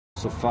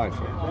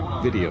Pfeiffer,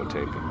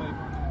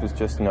 videotaping. It was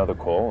just another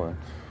call, and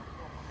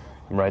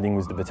I'm riding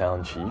with the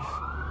battalion chief.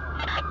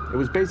 It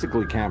was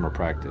basically camera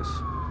practice.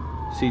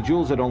 See,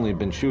 Jules had only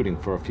been shooting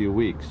for a few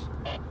weeks.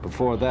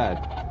 Before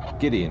that,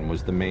 Gideon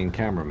was the main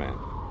cameraman.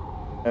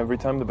 Every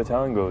time the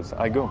battalion goes,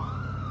 I go.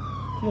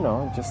 You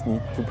know, I just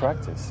need to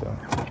practice, so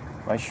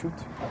I shoot.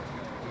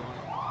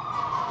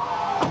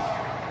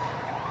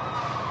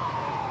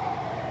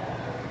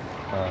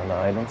 And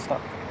I don't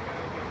stop.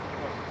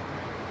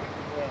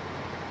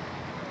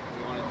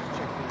 You wanted to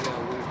check the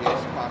water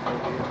gas pop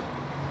over here.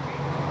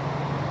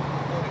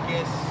 Water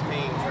gas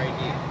mains right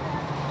here.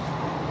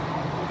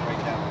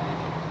 Right down.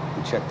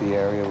 We checked the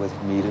area with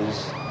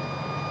meters,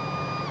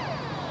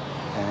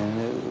 and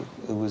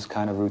it was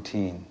kind of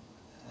routine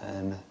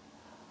and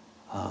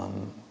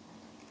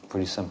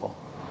pretty simple.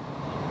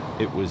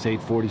 It was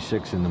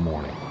 8:46 in the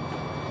morning.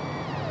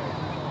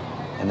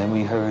 And then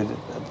we heard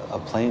a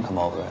plane come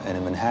over, and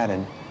in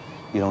Manhattan,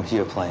 you don't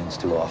hear planes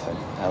too often,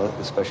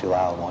 especially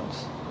loud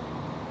ones.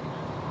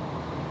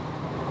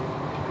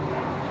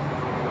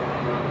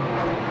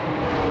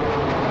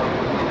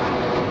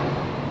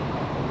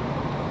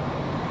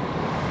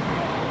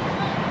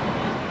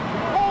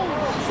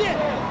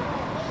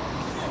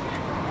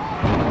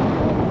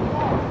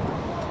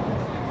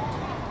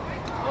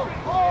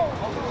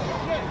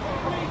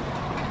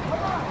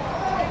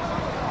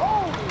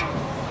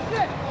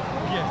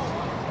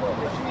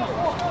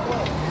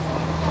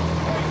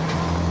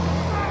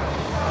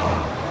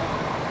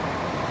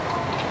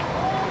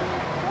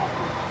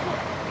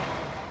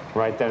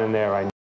 Right then and there, I